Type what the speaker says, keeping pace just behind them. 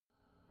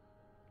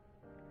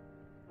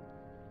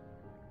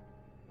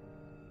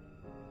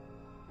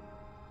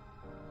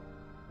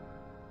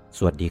ส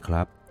วัสดีค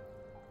รับ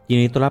ยิน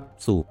ดีต้อนรับ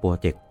สู่โปร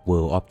เจกต์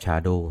World of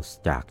Shadows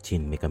จากชิ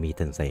นเมกามิเ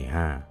ทนไซ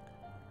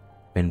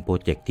5เป็นโปร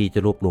เจกต์ที่จะ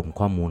รวบรวม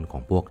ข้อมูลขอ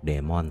งพวก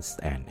Demons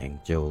and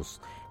Angels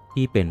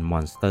ที่เป็นม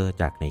อนสเตอร์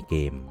จากในเก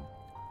ม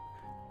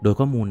โดย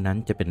ข้อมูลนั้น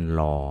จะเป็น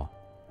ลอ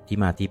ที่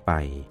มาที่ไป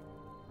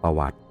ประ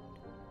วัติ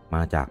ม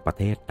าจากประ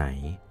เทศไหน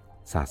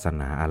ศาส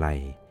นาอะไร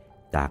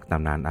จากต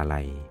ำนานอะไร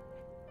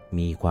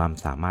มีความ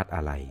สามารถอ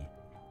ะไร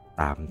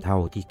ตามเท่า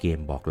ที่เกม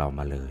บอกเรา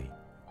มาเลย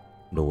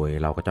โดย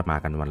เราก็จะมา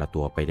กันวันละ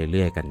ตัวไปเ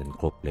รื่อยๆกันจน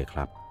ครบเลยค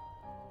รับ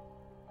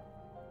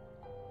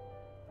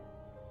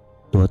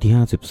ตัว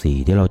ที่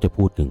54ที่เราจะ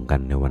พูดถึงกั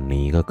นในวัน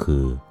นี้ก็คื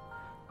อ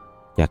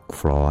แจ็ค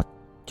ฟรอส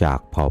จาก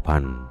เผ่าพั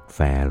นธุ์แฟ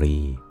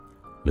รี่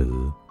หรือ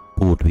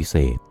พูดวิเศ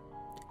ษ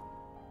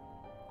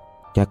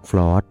แจ็คฟร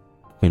อส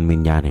เป็นวิ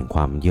ญญาณแห่งค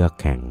วามเยือก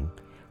แข็ง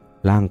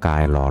ร่างกา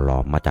ยหล่อหลอ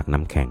มมาจากน้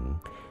ำแข็ง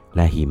แล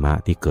ะหิมะ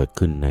ที่เกิด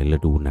ขึ้นในฤ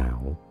ดูหนาว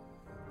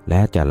และ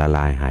จะละล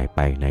ายหายไป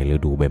ในฤ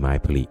ดูใบไม้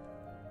ผลิ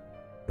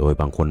โดย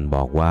บางคนบ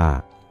อกว่า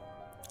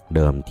เ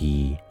ดิมที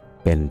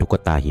เป็นตุ๊ก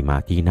ตาหิมะ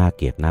ที่น่าเ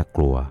กลียดน่าก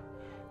ลัว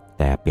แ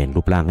ต่เปลี่ยน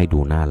รูปร่างให้ดู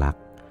น่ารัก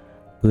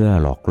เพื่อ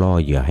หลอกล่อ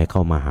เหยื่อให้เข้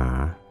ามาหา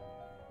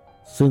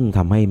ซึ่งท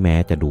ำให้แม้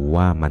จะดู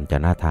ว่ามันจะ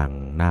น่าทาง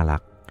น่ารั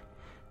ก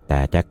แต่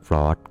แจ็คฟร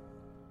อส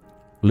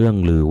เรื่อง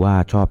ลือว่า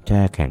ชอบแ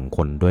ช่แข็งค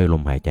นด้วยล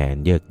มหายใจอั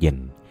นเยือกเย็น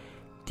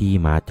ที่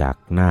มาจาก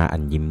หน้าอั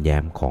นยิ้มแย้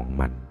มของ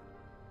มัน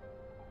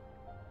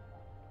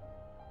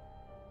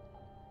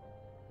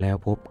แล้ว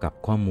พบกับ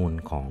ข้อมูล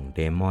ของ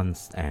Demons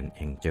and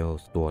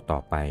Angels ตัวต่อ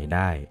ไปไ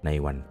ด้ใน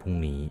วันพรุ่ง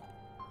นี้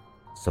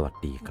สวัส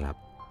ดีครับ